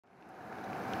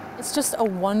It's just a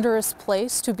wondrous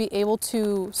place to be able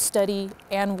to study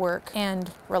and work and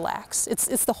relax.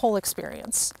 It's the whole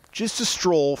experience. Just a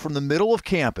stroll from the middle of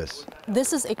campus.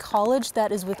 This is a college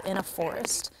that is within a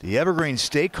forest. The Evergreen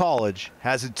State College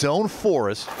has its own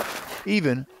forest,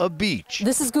 even a beach.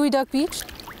 This is Geoduck Beach.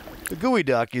 The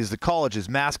geoduck is the college's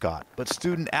mascot, but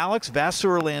student Alex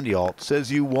Vasseur-Landialt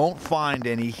says you won't find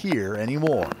any here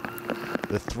anymore.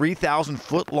 The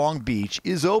 3,000-foot-long beach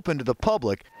is open to the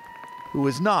public, who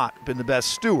has not been the best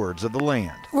stewards of the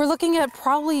land. We're looking at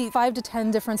probably 5 to 10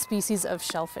 different species of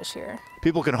shellfish here.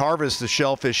 People can harvest the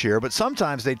shellfish here, but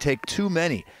sometimes they take too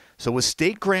many. So with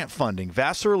state grant funding,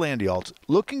 Vasseur-Landialt's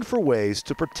looking for ways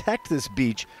to protect this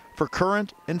beach for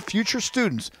current and future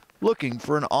students looking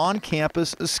for an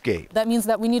on-campus escape. That means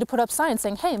that we need to put up signs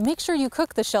saying, hey, make sure you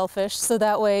cook the shellfish so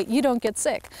that way you don't get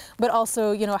sick. But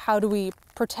also, how do we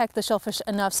protect the shellfish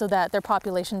enough so that their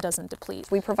population doesn't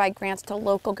deplete? We provide grants to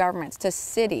local governments, to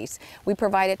cities. We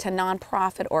provide it to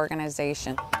nonprofit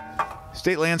organizations.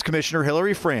 State Lands Commissioner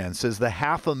Hilary Franz says the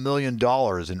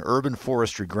 $500,000 in urban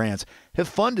forestry grants have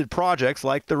funded projects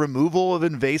like the removal of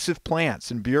invasive plants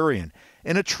in Burien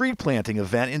and a tree planting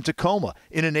event in Tacoma,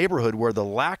 in a neighborhood where the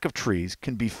lack of trees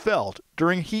can be felt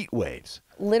during heat waves.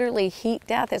 Literally, heat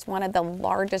death is one of the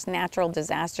largest natural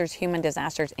disasters, human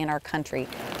disasters in our country.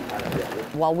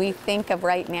 While we think of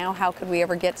right now, how could we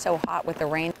ever get so hot with the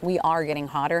rain, we are getting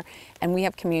hotter, and we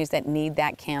have communities that need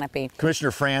that canopy.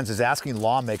 Commissioner Franz is asking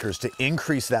lawmakers to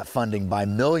increase that funding by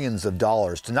millions of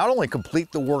dollars to not only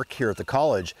complete the work here at the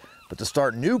college, but to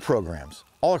start new programs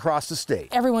all across the state.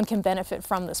 Everyone can benefit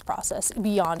from this process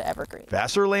beyond Evergreen.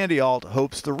 Vasseur-Landialt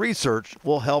hopes the research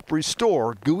will help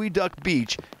restore Geoduck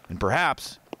Beach and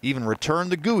perhaps even return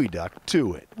the geoduck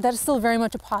to it. That is still very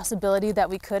much a possibility that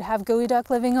we could have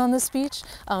geoduck living on this beach,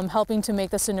 helping to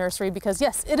make this a nursery, because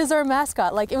yes, it is our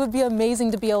mascot. Like, it would be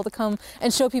amazing to be able to come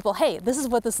and show people, hey, this is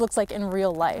what this looks like in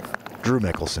real life. Drew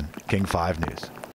Mickelson, King 5 News.